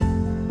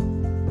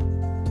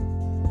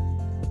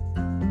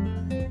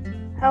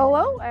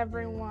Hello,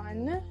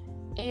 everyone,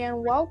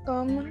 and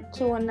welcome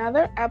to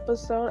another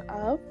episode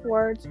of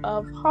Words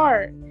of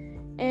Heart.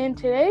 In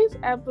today's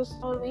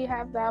episode, we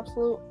have the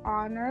absolute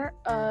honor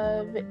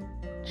of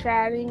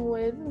chatting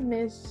with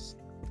Miss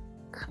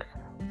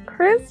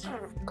Christopher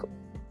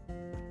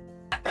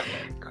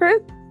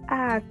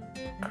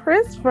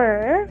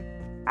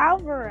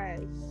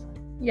Alvarez.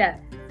 Yes.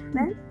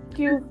 Thank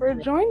you for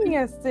joining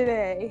us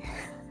today.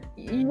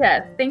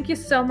 Yes. Thank you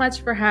so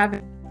much for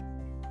having me.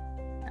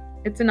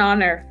 It's an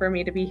honor for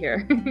me to be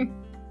here.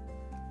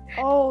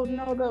 Oh,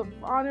 no, the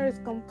honor is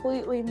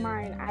completely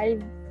mine. I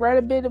read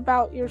a bit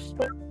about your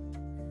story.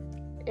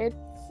 It's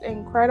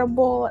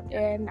incredible,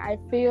 and I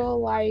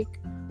feel like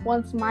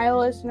once my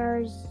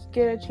listeners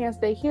get a chance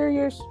to hear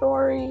your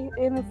story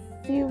in a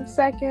few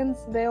seconds,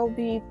 they'll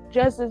be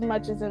just as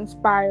much as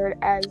inspired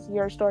as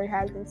your story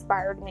has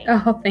inspired me.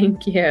 Oh,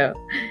 thank you.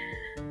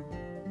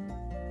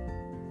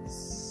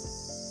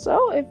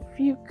 So if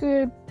you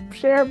could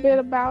share a bit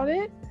about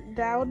it,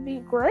 that would be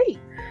great.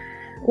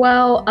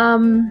 Well,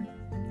 I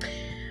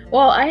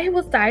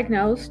was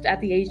diagnosed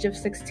at the age of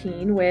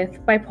 16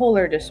 with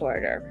bipolar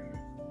disorder.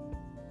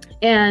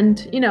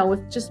 And,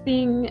 with just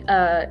being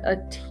a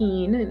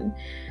teen, and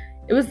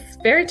it was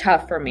very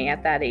tough for me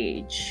at that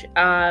age.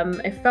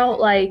 It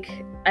felt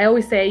like, I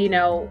always say,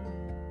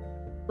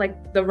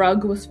 like the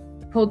rug was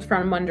pulled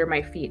from under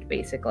my feet,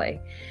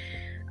 basically.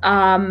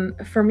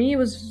 For me, it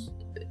was,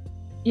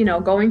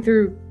 going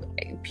through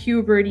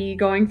puberty,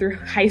 going through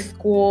high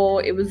school.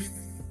 It was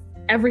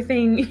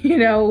everything,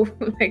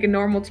 like a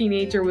normal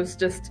teenager was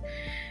just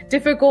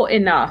difficult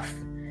enough.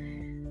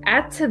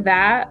 Add to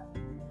that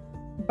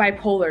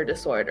bipolar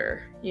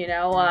disorder,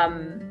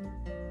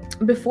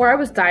 before I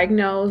was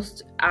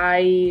diagnosed,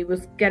 I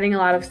was getting a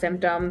lot of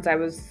symptoms. I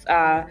was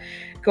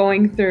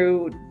going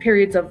through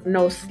periods of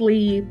no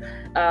sleep,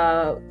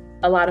 a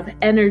lot of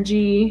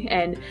energy.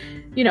 And,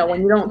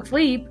 when you don't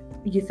sleep,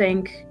 you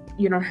think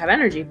you don't have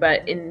energy.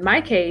 But in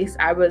my case,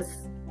 I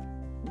was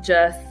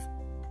just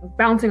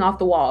bouncing off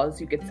the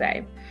walls, you could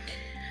say.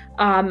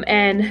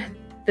 And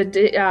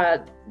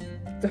the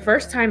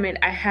first time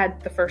I had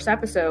the first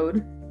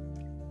episode,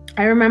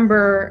 I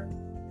remember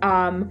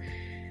I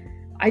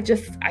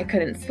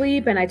couldn't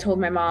sleep, and I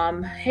told my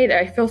mom, "Hey,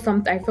 I feel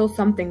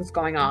something's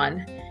going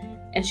on."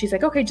 And she's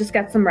like, "Okay, just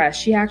get some rest."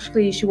 She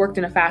worked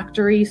in a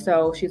factory,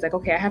 so she's like,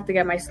 "Okay, I have to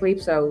get my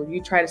sleep, so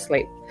you try to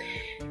sleep."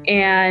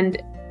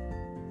 And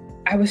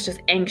I was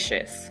just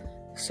anxious.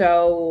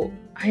 So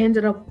I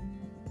ended up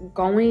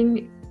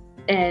going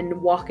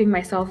and walking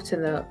myself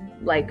to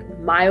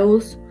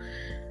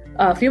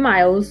a few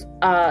miles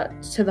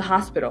to the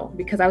hospital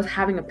because I was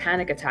having a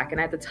panic attack. And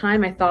at the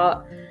time I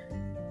thought,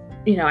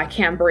 I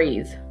can't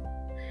breathe.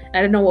 I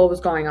didn't know what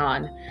was going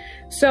on.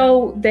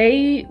 So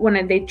when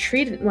I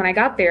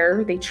got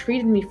there, they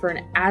treated me for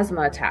an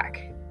asthma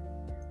attack.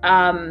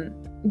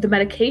 The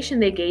medication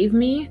they gave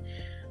me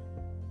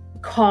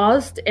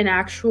caused an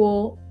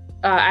actual,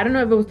 I don't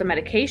know if it was the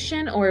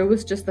medication or it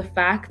was just the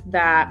fact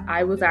that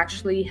I was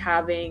actually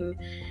having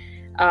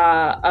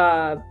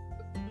a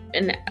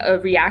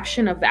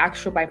reaction of the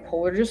actual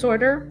bipolar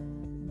disorder,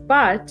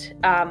 but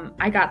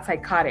I got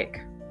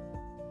psychotic.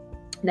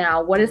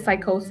 Now, what is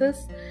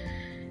psychosis?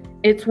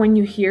 It's when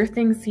you hear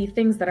things, see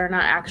things that are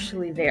not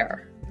actually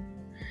there.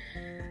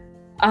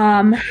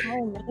 Oh,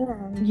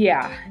 man.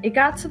 Yeah, it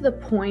got to the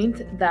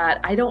point that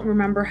I don't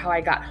remember how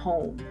I got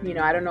home.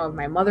 I don't know if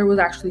my mother was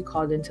actually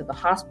called into the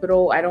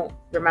hospital. I don't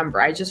remember.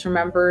 I just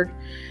remembered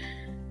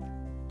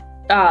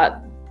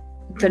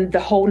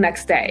the whole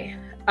next day.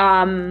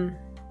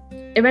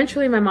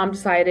 Eventually, my mom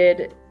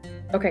decided,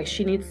 okay,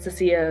 she needs to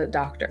see a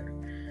doctor.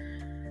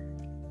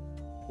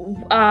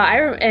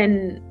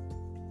 And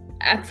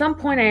at some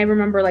point, I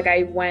remember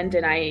I went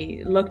and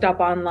I looked up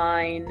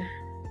online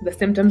the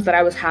symptoms that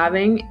I was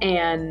having,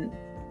 and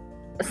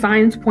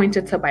signs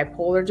pointed to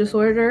bipolar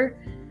disorder.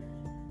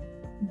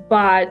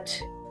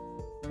 But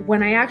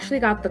when I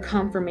actually got the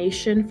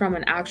confirmation from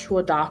an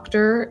actual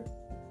doctor,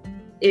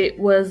 it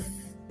was,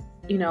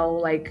 it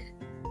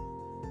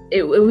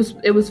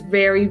was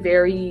very,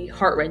 very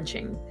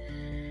heart-wrenching.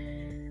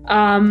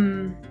 My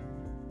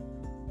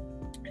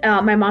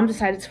mom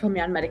decided to put me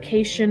on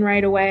medication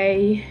right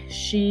away.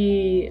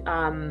 She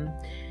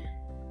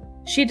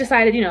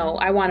decided,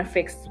 I want to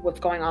fix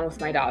what's going on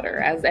with my daughter,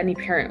 as any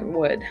parent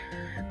would.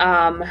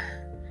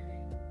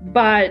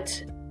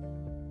 But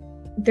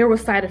there were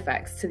side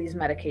effects to these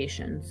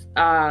medications.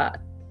 I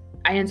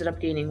ended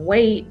up gaining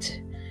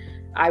weight.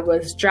 I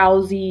was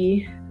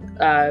drowsy.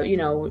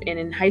 And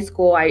in high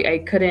school,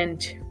 I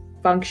couldn't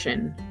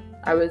function.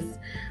 I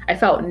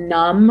felt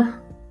numb.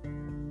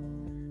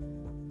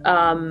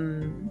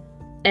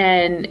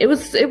 And it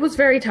was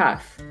very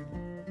tough.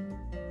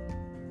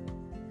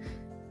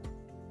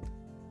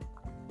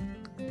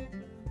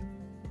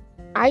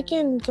 I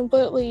can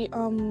completely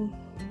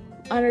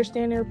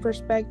understand your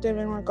perspective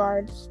in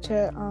regards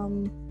to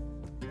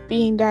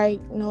being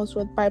diagnosed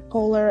with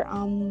bipolar.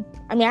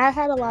 I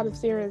had a lot of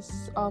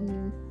serious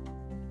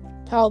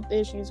health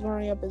issues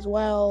growing up as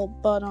well,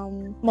 but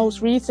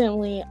most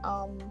recently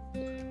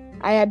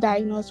I had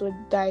diagnosed with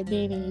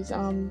diabetes.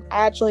 I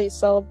actually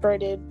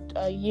celebrated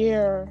a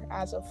year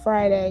as of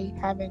Friday,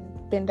 having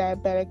been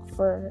diabetic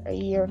for a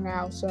year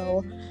now.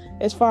 So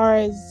as far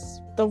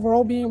as the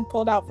role being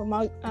pulled out from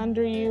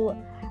under you,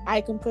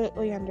 I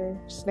completely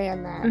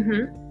understand that.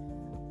 Mm-hmm.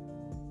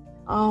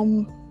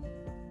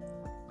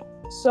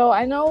 So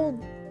I know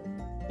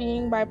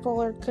being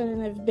bipolar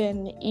couldn't have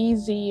been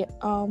easy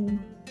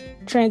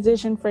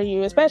transition for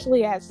you,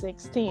 especially at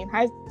 16.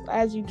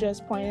 As you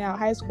just pointed out,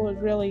 high school is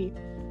really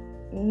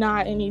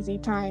not an easy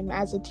time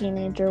as a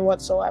teenager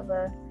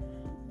whatsoever.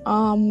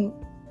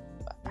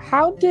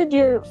 How did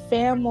your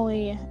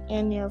family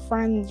and your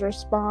friends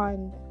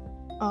respond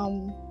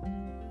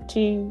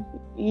to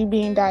you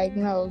being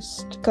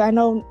diagnosed? Because I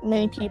know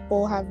many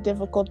people have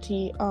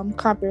difficulty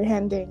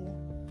comprehending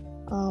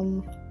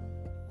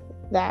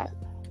that.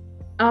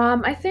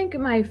 I think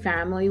my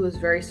family was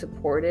very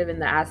supportive in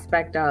the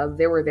aspect of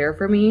they were there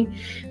for me.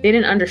 They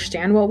didn't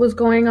understand what was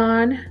going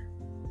on.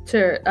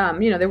 They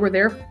were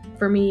there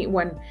for me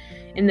when,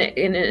 in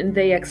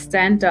the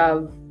extent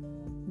of,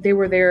 they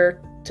were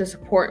there to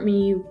support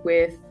me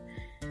with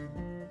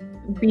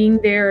being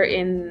there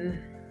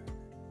in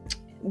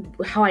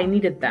how I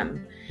needed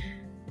them.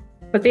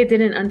 But they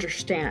didn't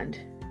understand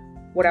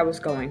what I was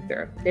going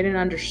through. They didn't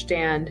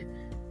understand.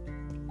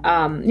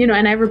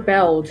 And I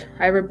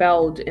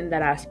rebelled in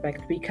that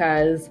aspect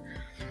because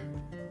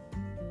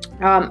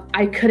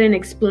I couldn't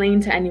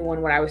explain to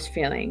anyone what I was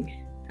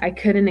feeling. I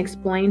couldn't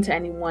explain to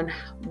anyone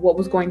what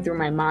was going through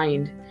my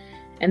mind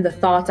and the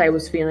thoughts I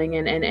was feeling.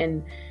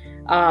 And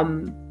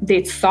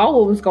they saw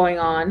what was going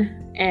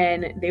on,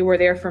 and they were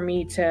there for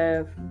me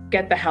to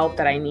get the help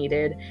that I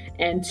needed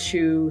and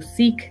to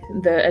seek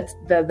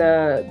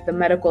the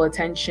medical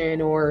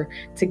attention or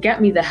to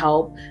get me the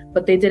help.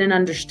 But they didn't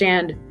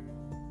understand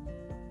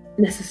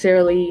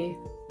necessarily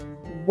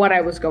what I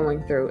was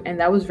going through, and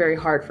that was very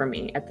hard for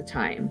me at the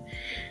time.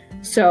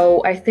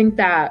 So I think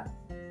that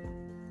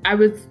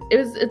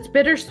it's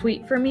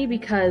bittersweet for me,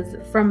 because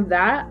from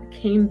that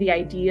came the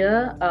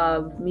idea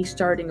of me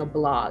starting a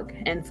blog.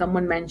 And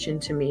someone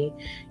mentioned to me,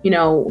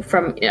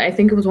 I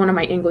think it was one of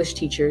my English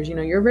teachers,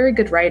 you're a very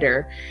good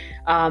writer.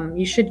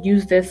 You should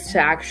use this to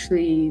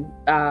actually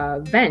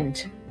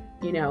vent,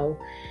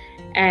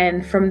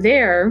 and from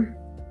there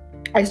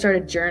I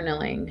started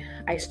journaling.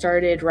 I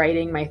started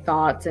writing my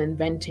thoughts and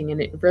venting,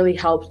 and it really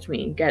helped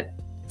me get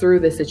through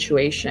the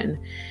situation.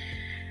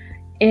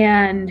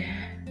 And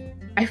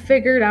I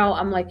figured out,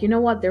 I'm like, you know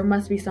what? There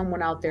must be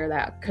someone out there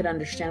that could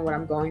understand what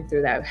I'm going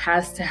through, that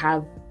has to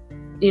have,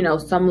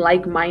 some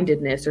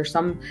like-mindedness or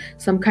some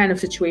kind of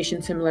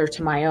situation similar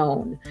to my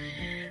own.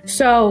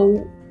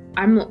 So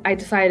I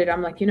decided,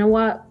 I'm like, you know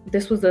what?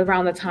 This was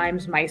around the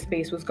times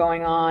MySpace was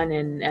going on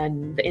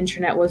and the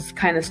internet was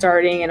kind of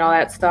starting and all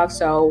that stuff.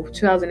 So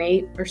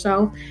 2008 or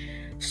so.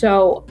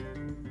 So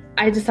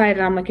I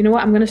decided, I'm like, you know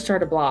what? I'm going to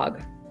start a blog.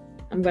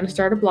 I'm going to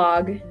start a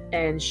blog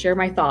and share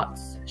my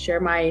thoughts, share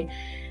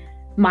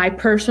my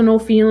personal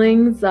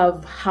feelings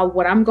of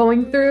what I'm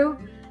going through.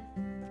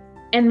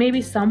 And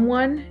maybe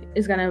someone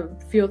is going to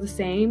feel the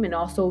same and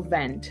also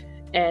vent.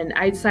 And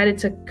I decided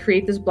to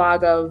create this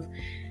blog of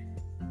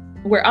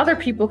where other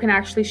people can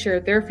actually share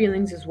their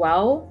feelings as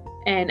well.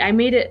 And I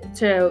made it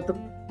so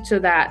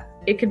that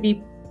it could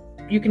be,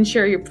 you can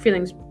share your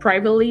feelings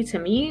privately to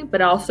me,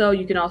 but also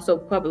you can also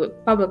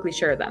publicly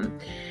share them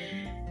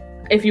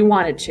if you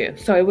wanted to.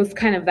 So it was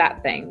kind of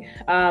that thing.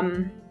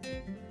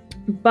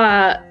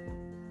 But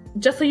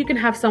just so you can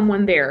have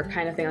someone there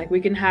kind of thing, like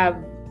we can have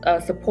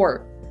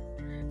support.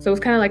 So it was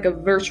kind of like a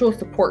virtual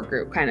support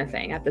group kind of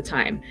thing at the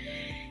time.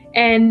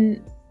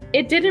 And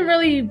it didn't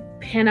really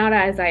pan out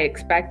as I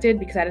expected,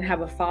 because I didn't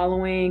have a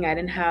following. I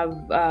didn't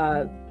have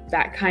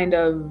that kind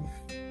of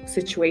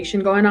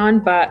situation going on.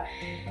 But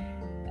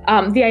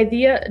the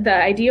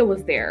idea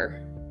was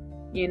there,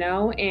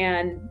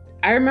 and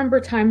I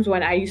remember times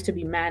when I used to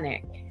be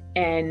manic,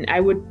 and I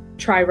would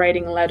try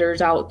writing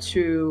letters out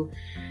to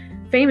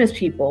famous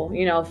people,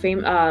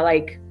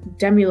 like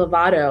Demi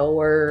Lovato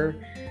or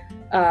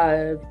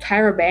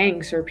Tyra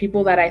Banks, or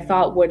people that I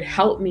thought would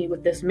help me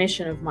with this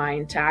mission of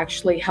mine to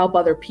actually help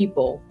other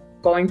people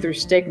going through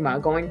stigma,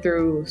 going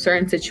through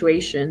certain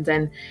situations.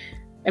 And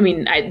I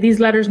mean, these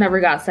letters never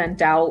got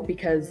sent out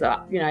because,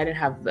 I didn't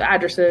have the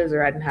addresses,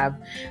 or I didn't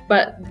have,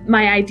 but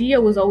my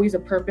idea was always a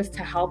purpose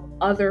to help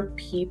other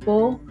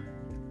people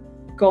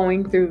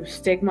going through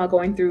stigma,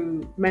 going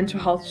through mental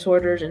health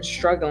disorders and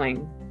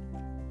struggling.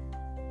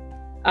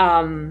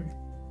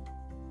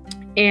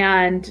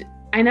 And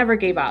I never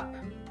gave up.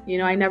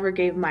 I never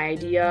gave my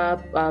idea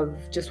up of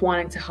just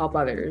wanting to help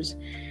others.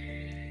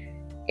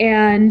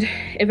 And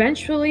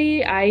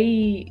eventually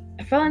I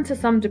fell into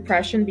some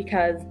depression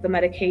because the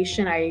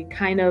medication, I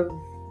kind of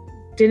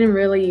didn't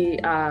really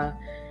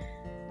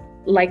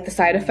like the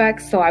side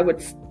effects. So I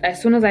would,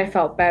 as soon as I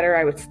felt better,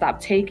 I would stop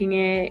taking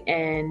it.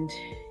 And,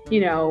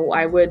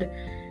 I would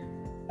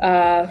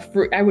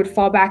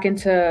fall back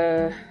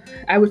into,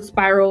 I would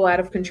spiral out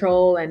of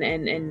control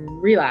and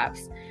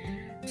relapse.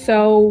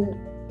 So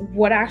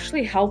what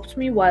actually helped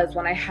me was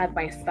when I had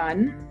my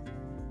son,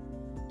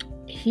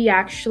 he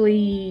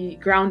actually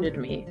grounded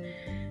me.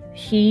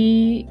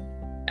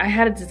 I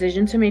had a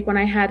decision to make when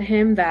I had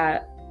him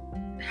that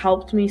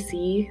helped me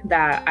see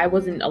that I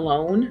wasn't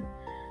alone,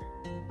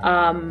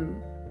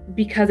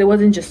 because it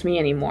wasn't just me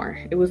anymore.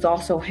 It was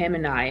also him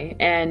and I.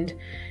 And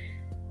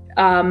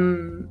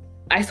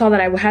I saw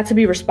that I had to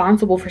be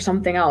responsible for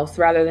something else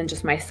rather than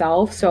just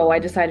myself. So I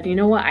decided, you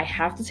know what, I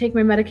have to take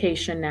my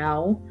medication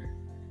now.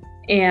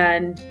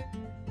 And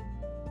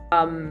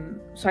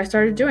so I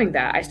started doing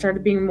that. I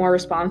started being more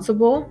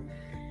responsible.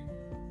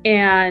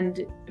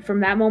 And from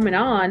that moment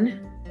on,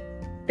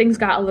 things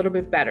got a little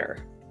bit better,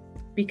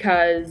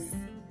 because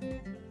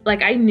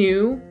like I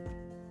knew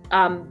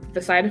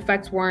the side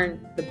effects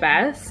weren't the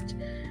best.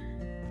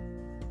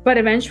 But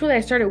eventually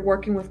I started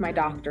working with my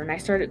doctor, and I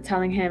started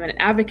telling him and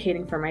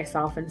advocating for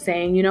myself and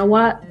saying, you know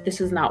what, this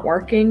is not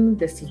working,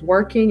 this is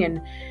working.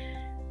 And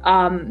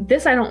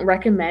this I don't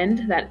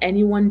recommend that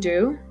anyone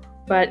do.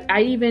 But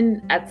I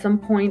even, at some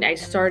point, I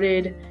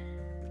started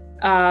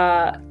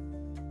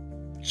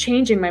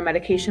changing my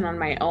medication on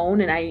my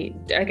own. And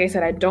like I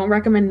said, I don't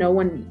recommend no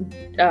one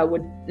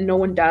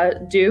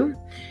do,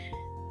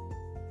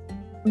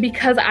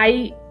 because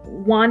I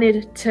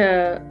wanted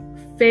to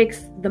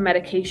fix the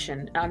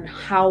medication on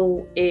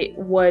how it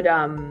would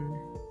on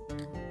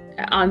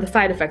the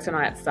side effects and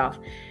all that stuff,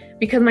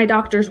 because my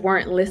doctors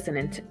weren't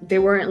listening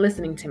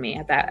to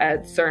me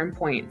at certain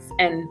points.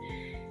 And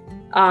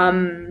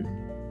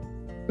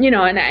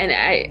and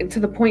I to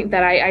the point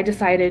that I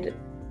decided,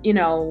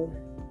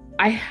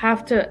 I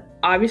have to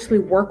obviously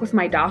work with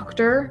my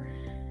doctor,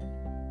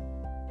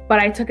 but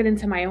I took it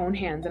into my own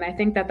hands. And I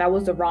think that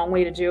was the wrong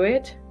way to do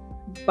it.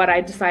 But I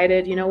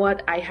decided, you know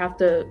what, I have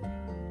to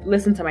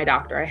listen to my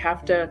doctor. I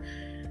have to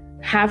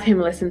have him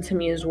listen to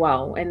me as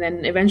well. And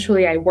then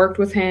eventually I worked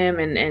with him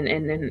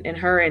and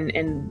her,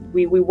 and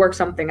we worked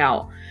something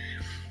out.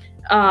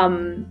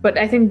 But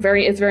I think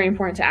it's very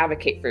important to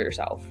advocate for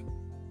yourself.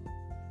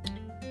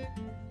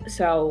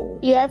 So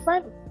yeah,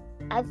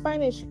 I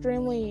find it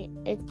extremely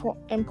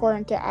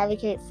important to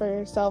advocate for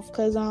yourself,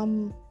 because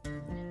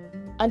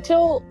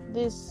until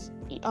this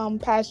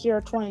past year,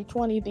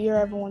 2020, the year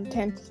everyone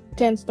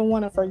tends to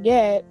want to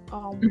forget,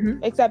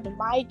 except in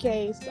my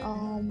case,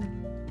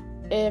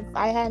 if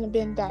I hadn't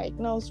been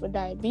diagnosed with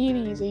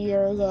diabetes a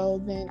year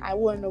ago, then I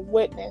wouldn't have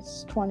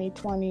witnessed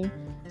 2020.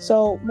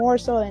 So more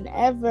so than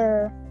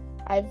ever,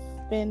 I've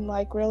been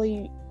like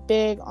really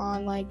big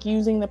on like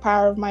using the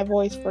power of my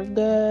voice for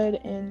good,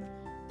 and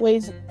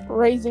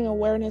raising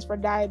awareness for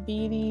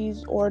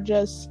diabetes, or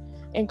just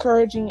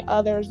encouraging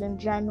others in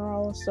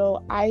general.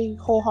 So I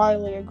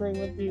wholeheartedly agree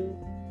with you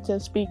to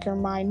speak your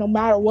mind. No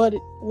matter what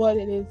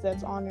it is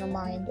that's on your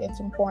mind, it's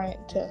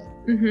important to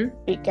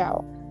speak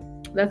out.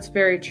 That's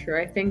very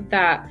true. I think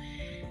that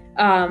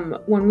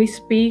when we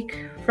speak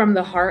from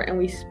the heart and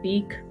we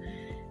speak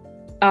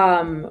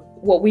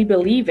what we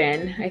believe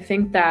in, I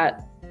think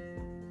that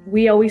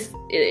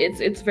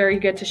it's very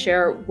good to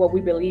share what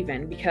we believe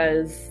in,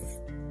 because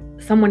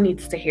someone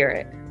needs to hear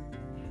it.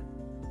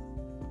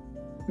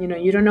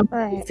 You don't know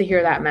who needs to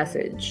hear that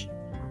message.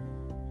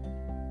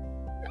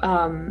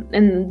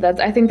 And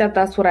I think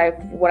that's what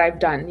I've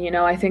done.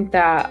 I think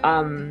that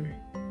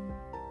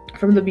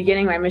from the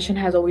beginning, my mission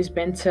has always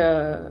been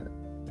to,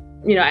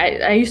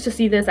 I used to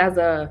see this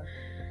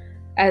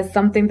as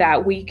something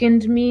that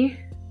weakened me,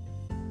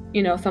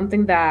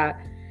 something that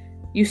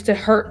used to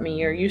hurt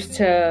me or used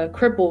to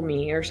cripple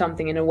me or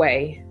something in a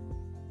way.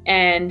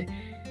 And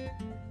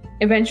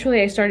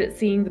eventually I started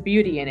seeing the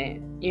beauty in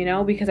it,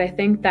 because I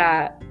think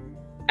that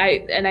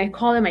I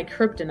call it my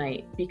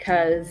kryptonite,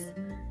 because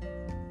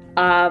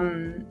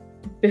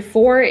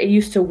before it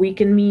used to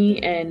weaken me,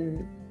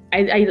 and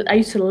I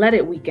used to let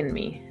it weaken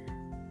me.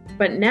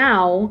 But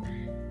now,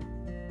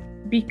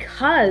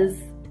 because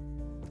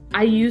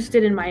I used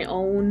it in my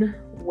own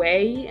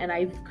way, and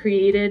I've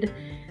created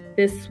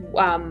this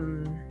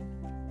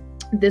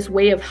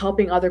way of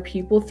helping other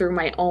people through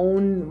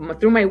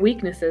my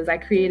weaknesses. I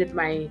created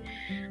my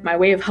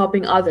way of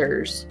helping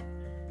others.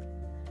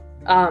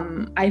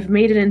 I've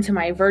made it into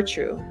my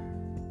virtue.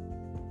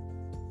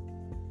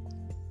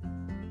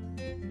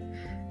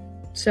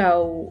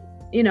 So,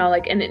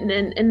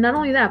 and not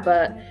only that,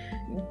 but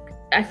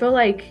I feel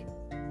like,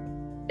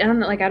 I don't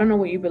know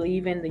what you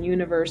believe in, the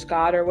universe,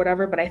 God, or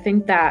whatever, but I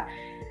think that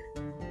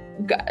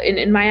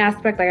in my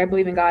aspect, like I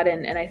believe in God,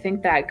 and I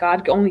think that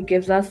God only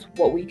gives us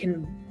what we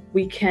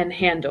can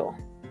handle.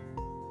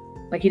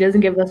 Like, he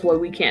doesn't give us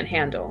what we can't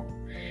handle.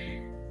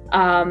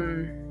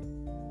 And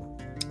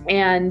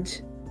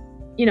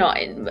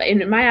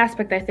in my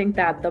aspect, I think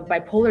that the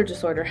bipolar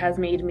disorder has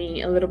made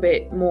me a little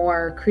bit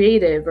more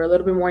creative, or a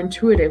little bit more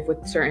intuitive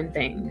with certain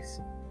things.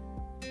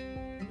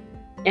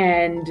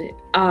 And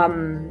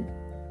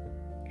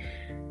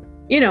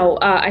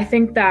I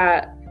think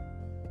that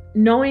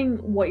knowing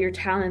what your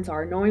talents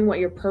are, knowing what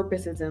your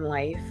purpose is in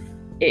life,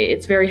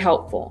 it's very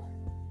helpful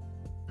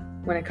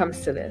when it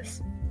comes to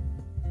this.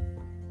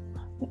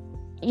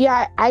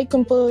 Yeah, I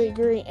completely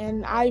agree.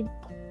 And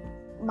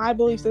my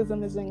belief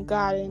system is in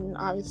God, and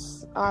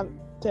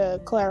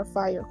to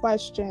clarify your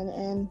question,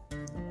 and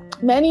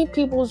many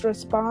people's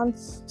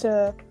response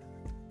to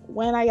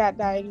when I got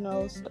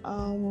diagnosed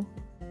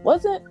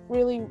wasn't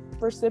really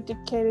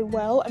reciprocated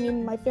well. I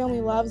mean, my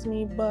family loves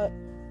me, but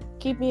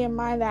keeping in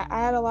mind that I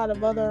had a lot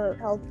of other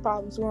health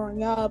problems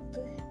growing up,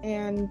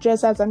 and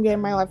just as I'm getting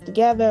my life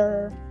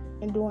together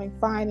and doing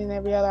fine in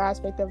every other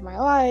aspect of my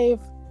life,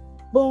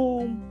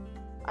 boom,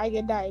 I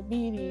get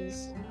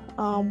diabetes.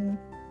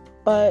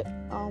 But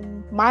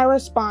my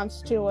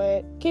response to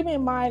it, keeping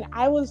in mind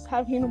I was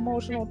having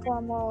emotional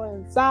turmoil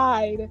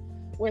inside,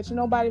 which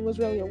nobody was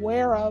really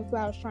aware of because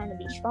I was trying to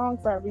be strong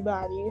for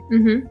everybody.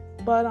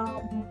 But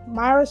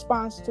my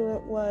response to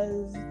it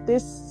was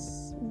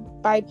this: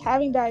 by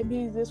having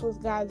diabetes, this was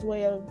God's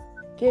way of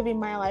giving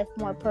my life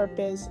more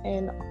purpose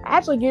and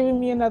actually giving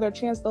me another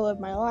chance to live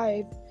my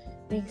life.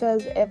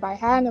 Because if I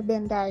hadn't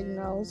been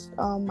diagnosed,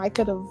 I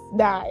could have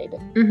died.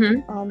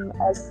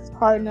 As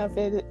hard enough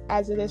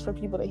as it is for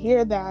people to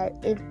hear that,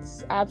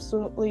 it's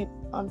absolutely,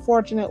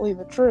 unfortunately,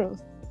 the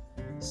truth.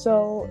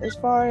 So as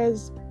far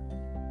as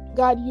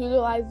God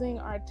utilizing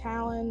our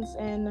talents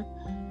and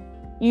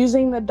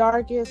using the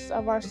darkest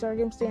of our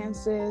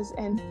circumstances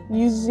and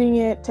using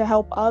it to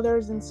help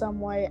others in some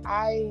way,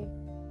 I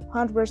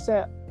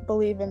 100%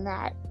 believe in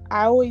that.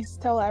 I always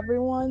tell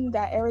everyone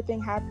that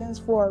everything happens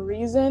for a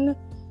reason,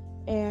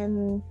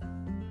 and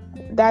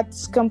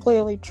that's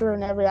completely true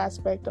in every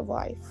aspect of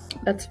life.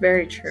 That's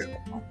very true.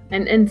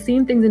 And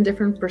seeing things in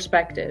different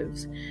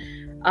perspectives.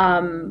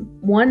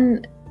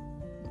 One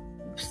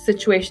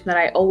situation that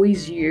I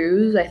always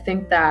use, I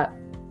think that,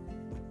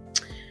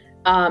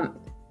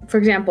 for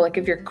example, like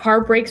if your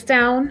car breaks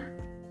down,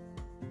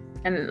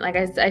 and like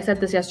I said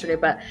this yesterday,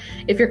 but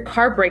if your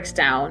car breaks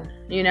down,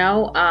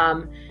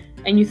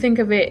 and you think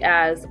of it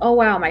as, oh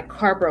wow, my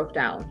car broke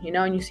down,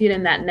 and you see it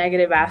in that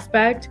negative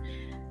aspect,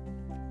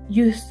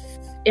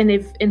 and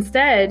if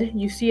instead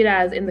you see it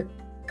as in the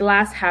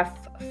glass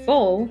half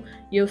full,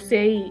 you'll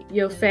say,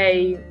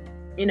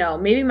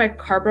 maybe my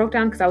car broke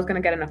down because I was going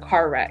to get in a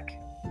car wreck.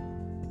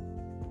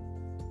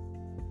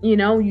 You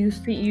learn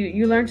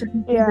to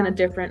see things in a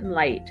different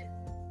light.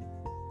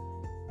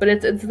 But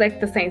it's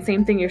like the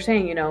same thing you're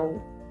saying,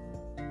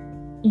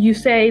 you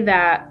say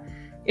that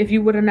if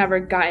you would have never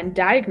gotten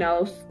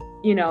diagnosed,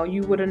 you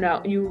would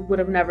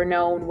have never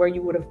known where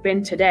you would have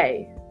been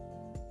today.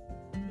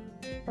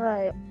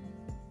 Right.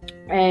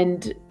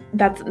 And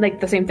that's like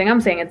the same thing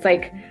I'm saying. It's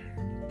like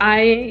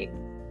I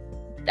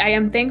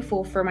am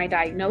thankful for my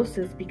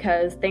diagnosis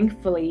because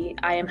thankfully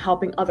I am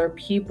helping other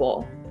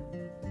people.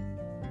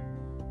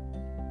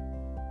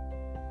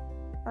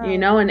 Right.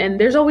 And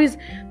there's always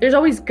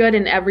good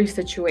in every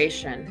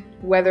situation,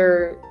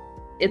 whether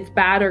it's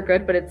bad or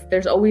good, but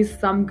there's always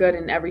some good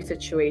in every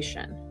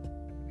situation.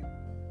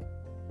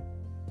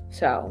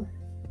 So,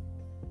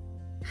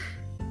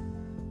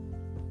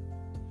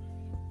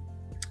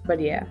 but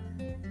yeah,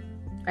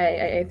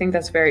 I think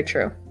that's very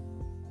true.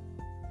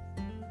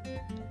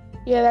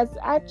 Yeah, that's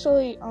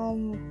actually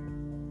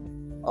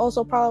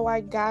also probably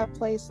why God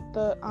placed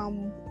the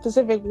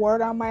specific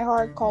word on my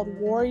heart called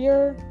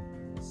warrior.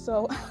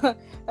 So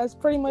that's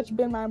pretty much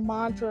been my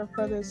mantra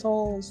for this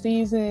whole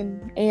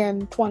season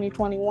and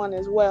 2021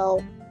 as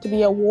well, to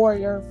be a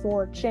warrior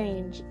for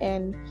change.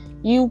 And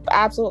you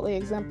absolutely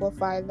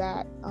exemplify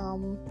that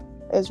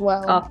as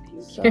well. Oh,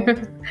 thank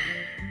you.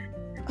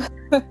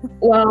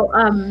 Well,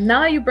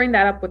 now that you bring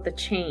that up with the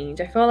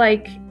change, I feel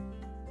like,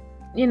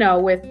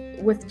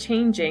 with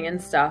changing and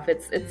stuff,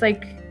 it's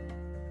like,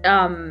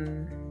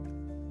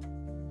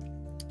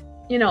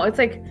 it's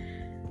like,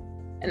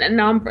 and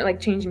now I'm like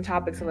changing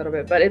topics a little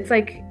bit, but it's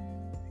like,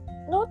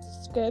 no,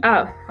 it's good.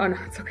 Oh no,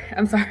 it's okay.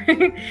 I'm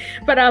sorry.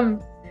 But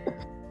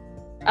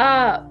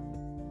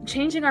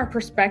changing our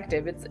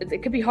perspective,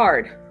 it could be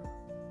hard.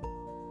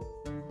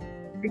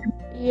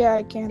 Yeah,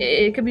 it can.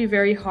 It could be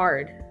very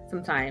hard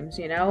sometimes,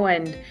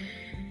 and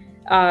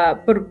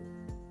but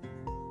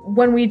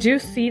when we do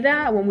see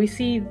that, when we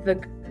see the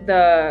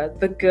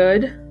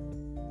good,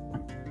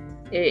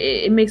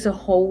 it makes a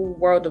whole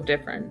world of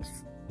difference.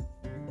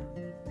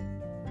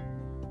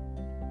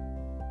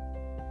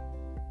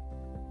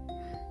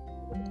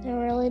 It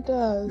really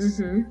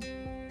does. Mm-hmm.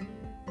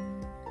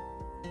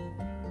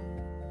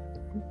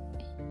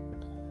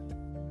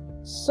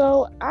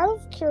 So, out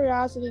of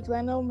curiosity, because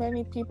I know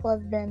many people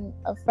have been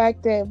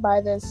affected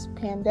by this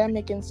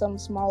pandemic in some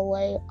small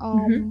way,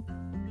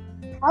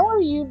 how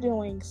are you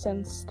doing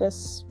since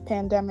this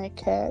pandemic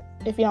hit,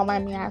 if you don't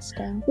mind me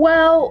asking?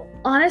 Well,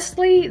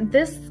 honestly,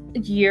 this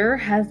year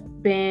has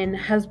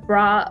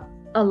brought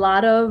a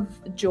lot of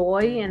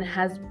joy and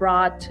has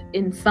brought,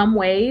 in some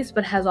ways,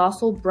 but has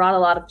also brought a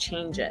lot of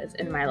changes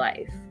in my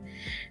life.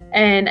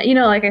 And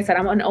like I said,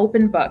 I'm an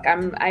open book.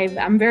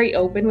 I'm very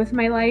open with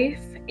my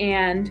life,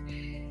 and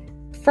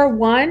for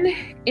one,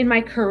 in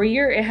my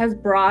career, it has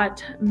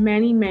brought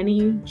many,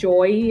 many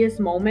joyous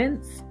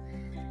moments.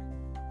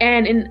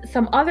 And in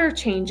some other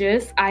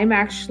changes, I'm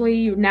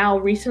actually now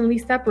recently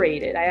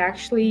separated. I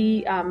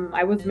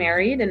was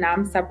married, and now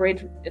I'm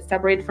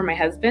separated from my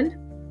husband.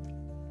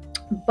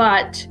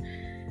 But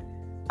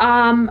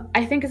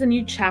I think it's a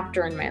new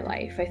chapter in my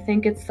life. I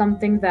think it's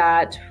something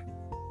that,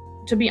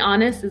 to be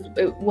honest,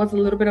 it was a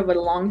little bit of a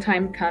long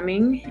time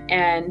coming,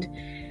 and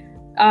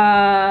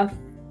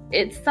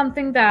it's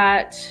something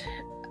that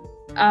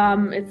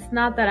it's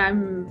not that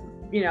I'm,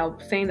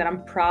 saying that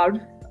I'm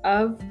proud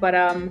of, but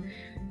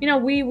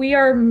we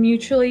are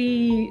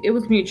mutually. It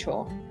was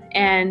mutual,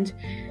 and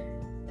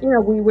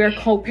we were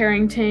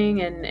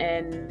co-parenting, and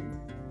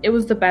it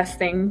was the best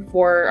thing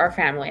for our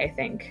family, I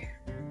think.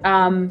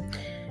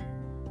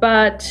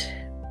 But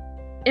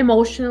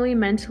emotionally,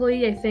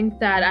 mentally, I think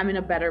that I'm in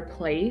a better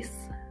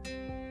place.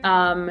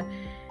 And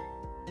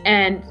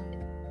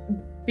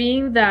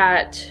being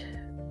that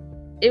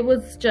it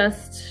was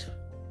just,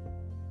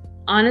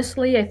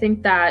 honestly, I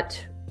think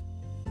that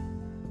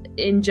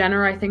in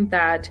general, I think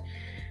that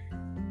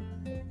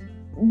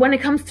when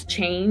it comes to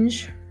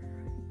change,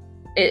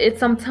 it's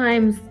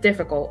sometimes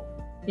difficult.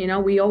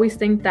 We always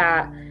think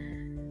that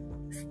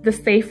the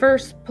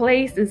safest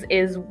place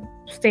is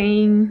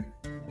staying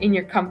in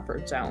your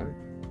comfort zone.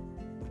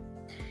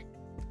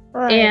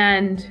 Right.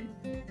 And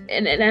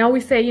I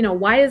always say,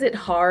 why is it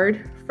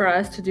hard for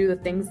us to do the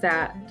things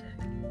that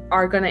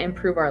are going to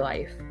improve our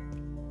life?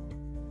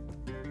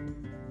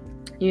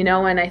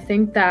 And I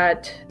think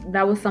that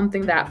was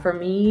something that for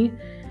me,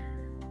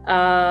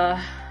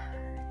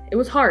 it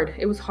was hard.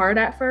 It was hard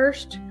at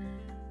first,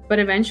 but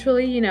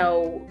eventually,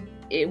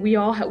 we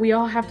all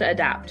have to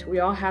adapt.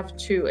 We all have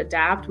to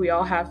adapt. We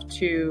all have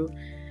to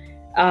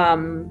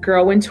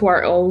grow into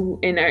our own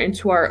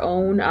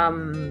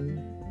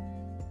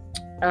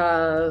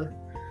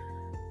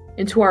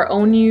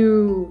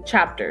new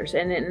chapters,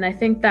 and I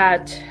think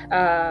that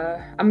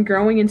I'm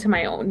growing into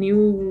my own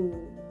new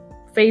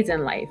phase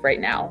in life right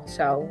now.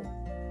 So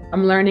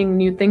I'm learning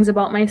new things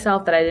about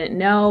myself that I didn't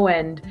know,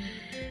 and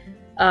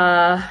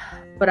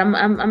but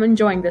I'm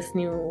enjoying this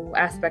new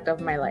aspect of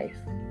my life.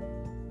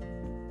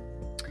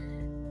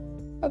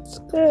 That's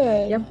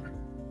good. Yep.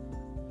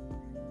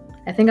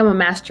 I think I'm a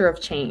master of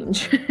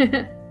change.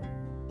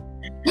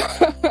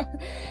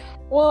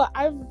 Well,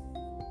 I've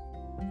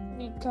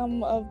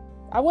become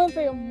I wouldn't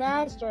say a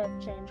master of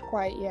change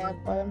quite yet,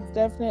 but I'm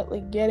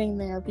definitely getting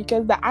there,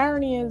 because the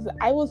irony is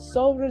I was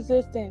so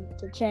resistant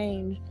to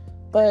change,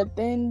 but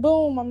then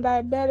boom, I'm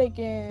diabetic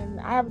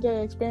and I have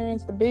to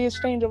experience the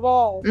biggest change of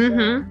all.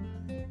 So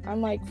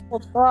I'm like full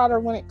throttle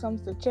when it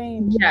comes to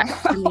change. Yeah,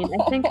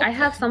 I think I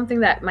have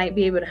something that might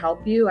be able to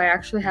help you. I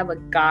actually have a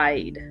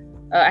guide.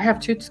 I have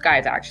 2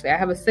 guides, actually. I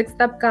have a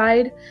 6-step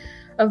guide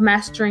of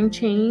mastering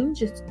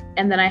change,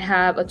 and then I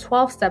have a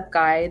 12-step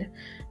guide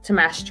to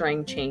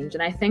mastering change.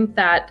 And I think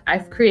that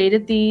I've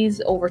created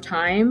these over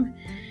time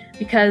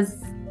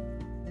because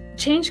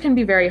change can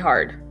be very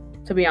hard,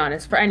 to be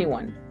honest, for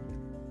anyone.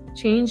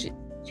 Change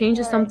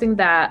is something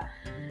that,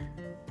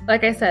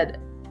 like I said,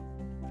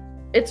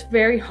 it's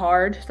very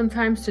hard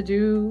sometimes to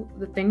do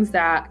the things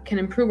that can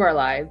improve our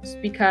lives,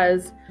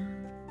 because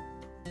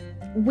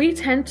we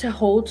tend to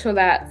hold to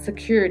that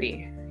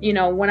security.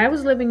 When I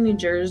was living in New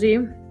Jersey,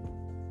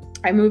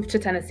 I moved to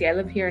Tennessee. I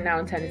live here now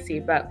in Tennessee,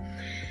 but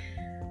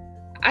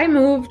I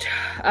moved,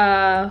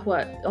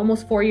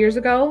 almost 4 years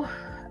ago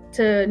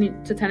to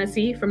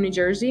Tennessee from New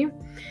Jersey.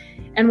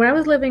 And when I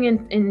was living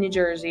in New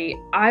Jersey,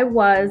 I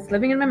was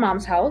living in my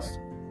mom's house.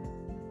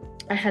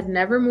 I had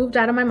never moved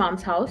out of my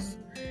mom's house.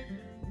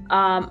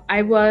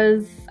 I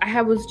was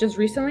just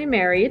recently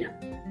married.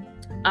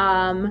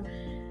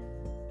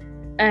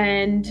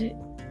 And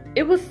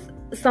it was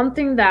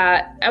something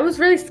that I was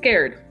really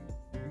scared.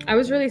 I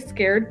was really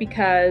scared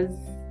because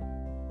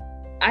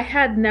I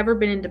had never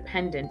been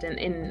independent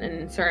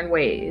in certain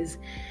ways.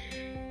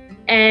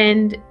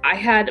 And I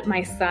had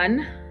my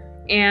son,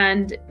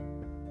 and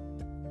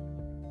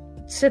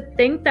to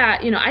think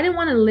that, I didn't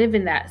want to live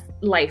in that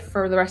life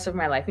for the rest of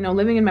my life,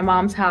 living in my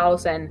mom's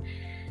house and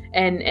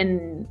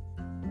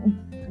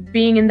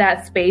being in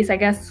that space, I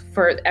guess,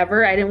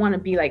 forever. I didn't want to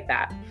be like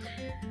that.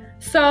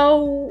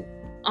 So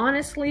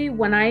honestly,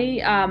 when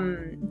I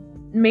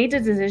made the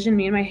decision,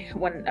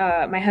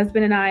 my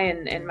husband and I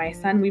and my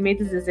son, we made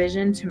the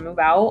decision to move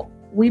out.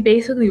 We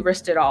basically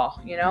risked it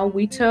all.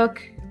 We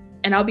took,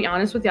 and I'll be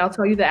honest with you, I'll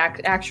tell you the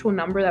actual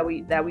number that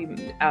we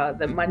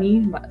the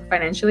money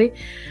financially,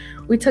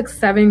 we took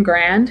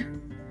 $7,000,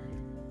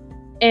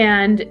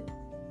 and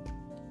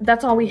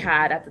that's all we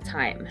had at the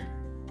time.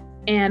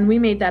 And we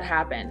made that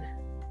happen,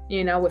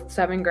 with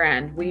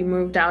 $7,000. We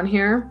moved down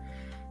here,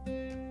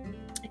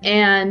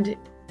 and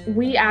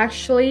we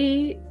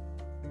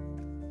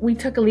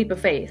took a leap of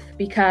faith,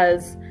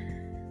 because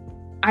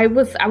I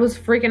was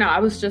freaking out. I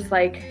was just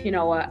like,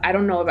 I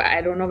don't know if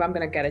I'm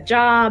going to get a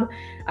job.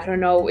 I don't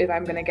know if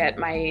I'm going to get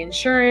my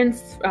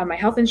insurance, my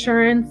health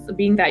insurance,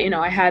 being that,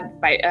 I have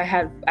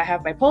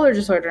bipolar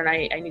disorder, and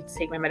I need to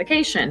take my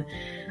medication.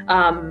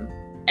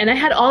 And I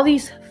had all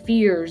these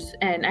fears,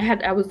 and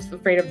I was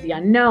afraid of the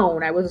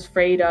unknown. I was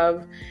afraid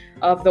of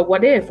the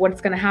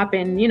what's going to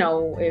happen,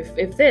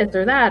 if this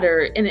or that,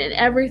 and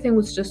everything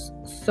was just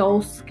so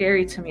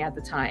scary to me at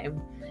the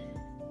time.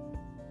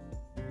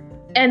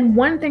 And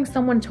one thing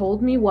someone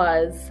told me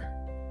was,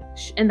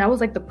 And that was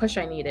like the push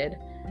I needed.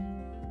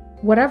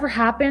 Whatever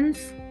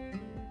happens,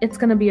 it's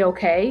going to be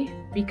okay,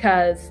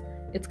 because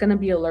it's going to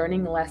be a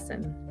learning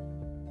lesson.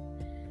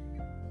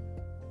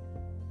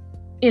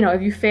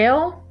 If you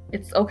fail,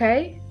 it's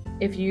okay.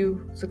 If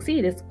you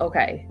succeed, it's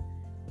okay.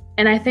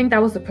 And I think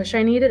that was the push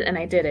I needed, and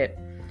I did it.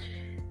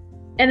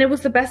 And it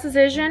was the best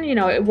decision.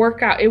 It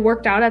worked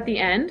out at the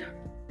end.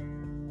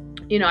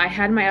 I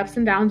had my ups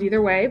and downs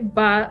either way,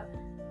 but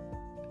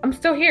I'm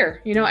still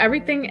here.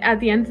 Everything at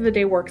the end of the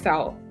day works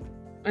out.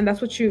 And that's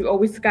what you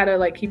always gotta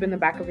like keep in the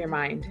back of your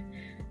mind.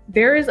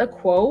 There is a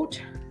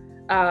quote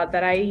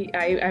that I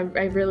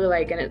really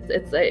like, and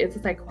it's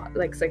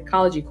a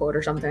psychology quote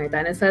or something like that.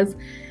 And it says,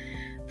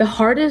 "The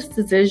hardest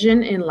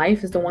decision in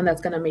life is the one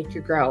that's gonna make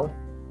you grow."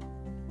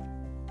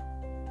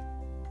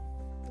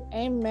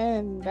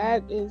 Amen.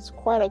 That is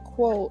quite a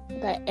quote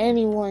that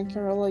anyone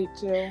can relate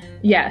to.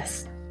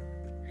 Yes.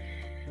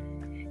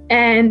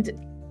 And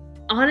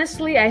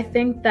honestly, I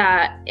think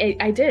that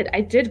I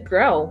did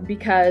grow,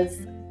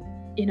 because,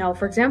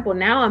 for example,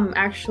 now I'm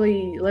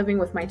actually living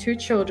with my 2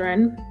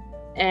 children,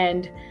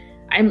 and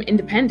I'm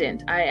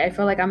independent. I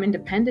feel like I'm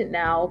independent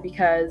now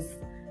because,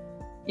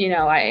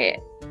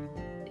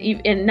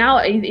 and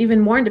now even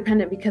more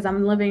independent because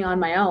I'm living on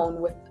my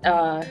own with,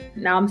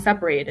 now I'm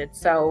separated.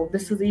 So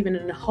this is even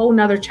a whole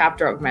nother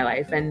chapter of my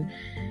life, and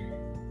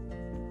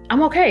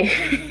I'm okay.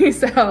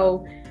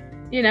 So,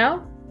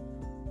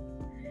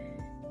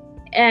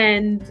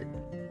 and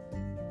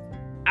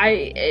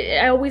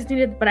I always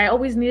needed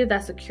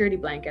that security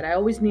blanket. I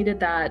always needed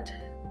that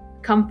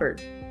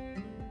comfort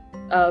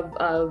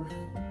of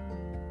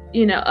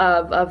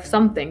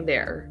something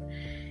there.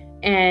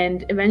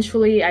 And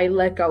eventually I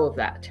let go of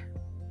that.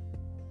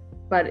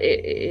 But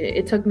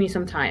it took me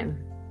some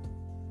time.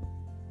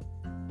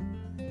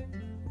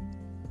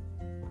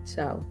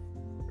 So.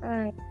 All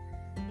right.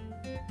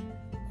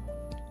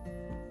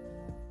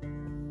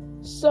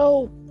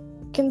 So,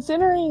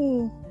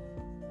 considering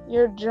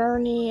your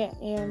journey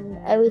and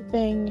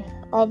everything,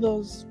 all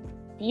those,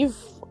 you've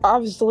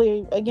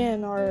obviously,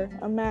 again, are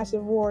a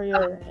massive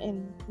warrior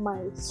in my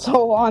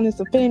sole honest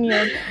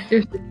opinion.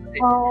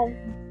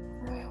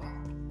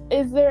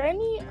 Is there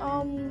any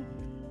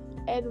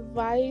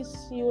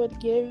advice you would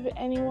give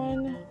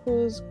anyone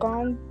who's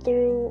gone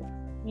through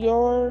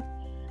your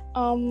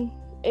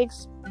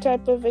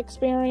type of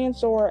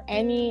experience, or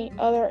any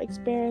other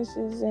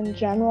experiences in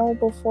general,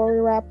 before we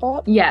wrap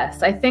up?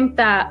 Yes, I think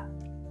that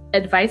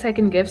advice I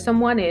can give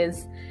someone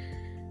is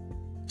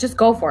just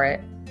go for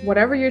it.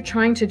 Whatever you're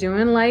trying to do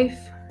in life,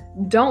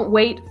 don't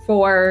wait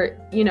for,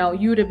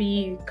 you to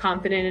be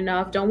confident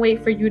enough. Don't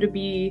wait for you to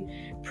be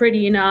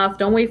pretty enough.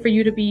 Don't wait for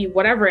you to be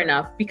whatever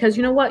enough, because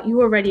you know what?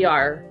 You already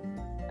are.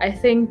 I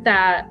think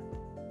that,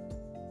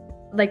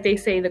 like they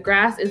say, the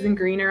grass isn't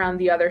greener on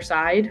the other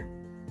side,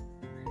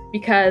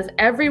 because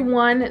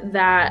everyone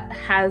that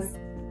has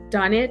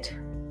done it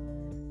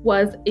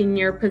was in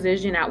your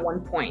position at one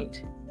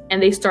point,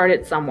 and they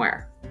started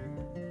somewhere.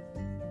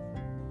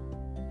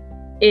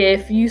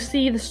 If you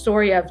see the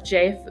story of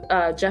Jeff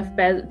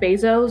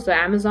Bezos, the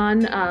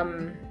Amazon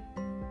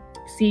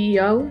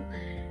CEO,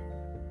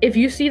 if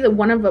you see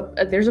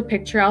there's a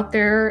picture out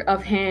there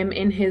of him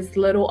in his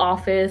little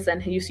office,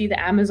 and you see the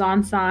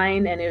Amazon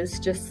sign, and it was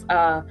just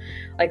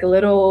like a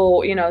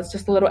little, it's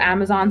just a little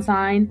Amazon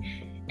sign,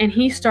 and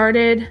he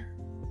started,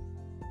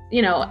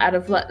 out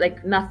of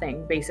like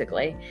nothing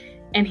basically,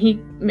 and he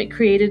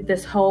created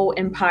this whole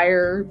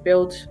empire,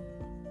 built,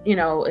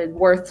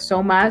 worth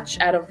so much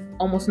out of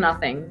almost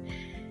nothing.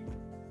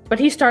 But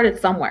he started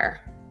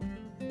somewhere.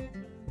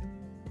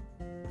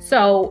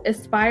 So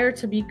aspire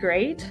to be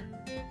great,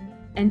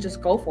 and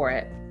just go for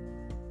it.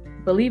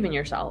 Believe in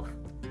yourself.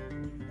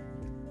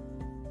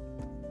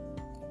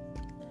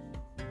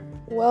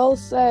 Well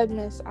said,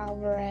 Miss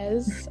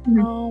Alvarez.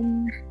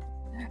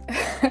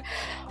 I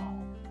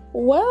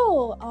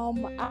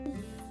have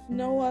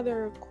no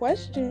other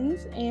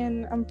questions,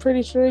 and I'm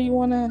pretty sure you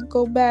want to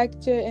go back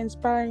to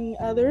inspiring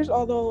others,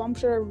 although I'm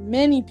sure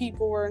many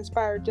people were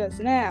inspired just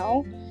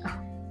now.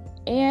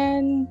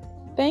 And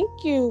thank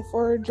you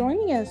for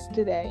joining us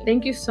today.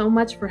 Thank you so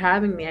much for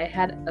having me. I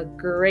had a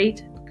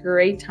great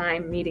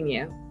time meeting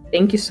you.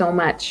 Thank you so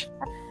much.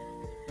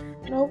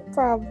 No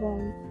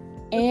problem.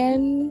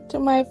 And to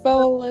my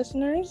fellow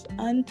listeners,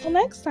 until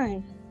next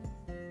time.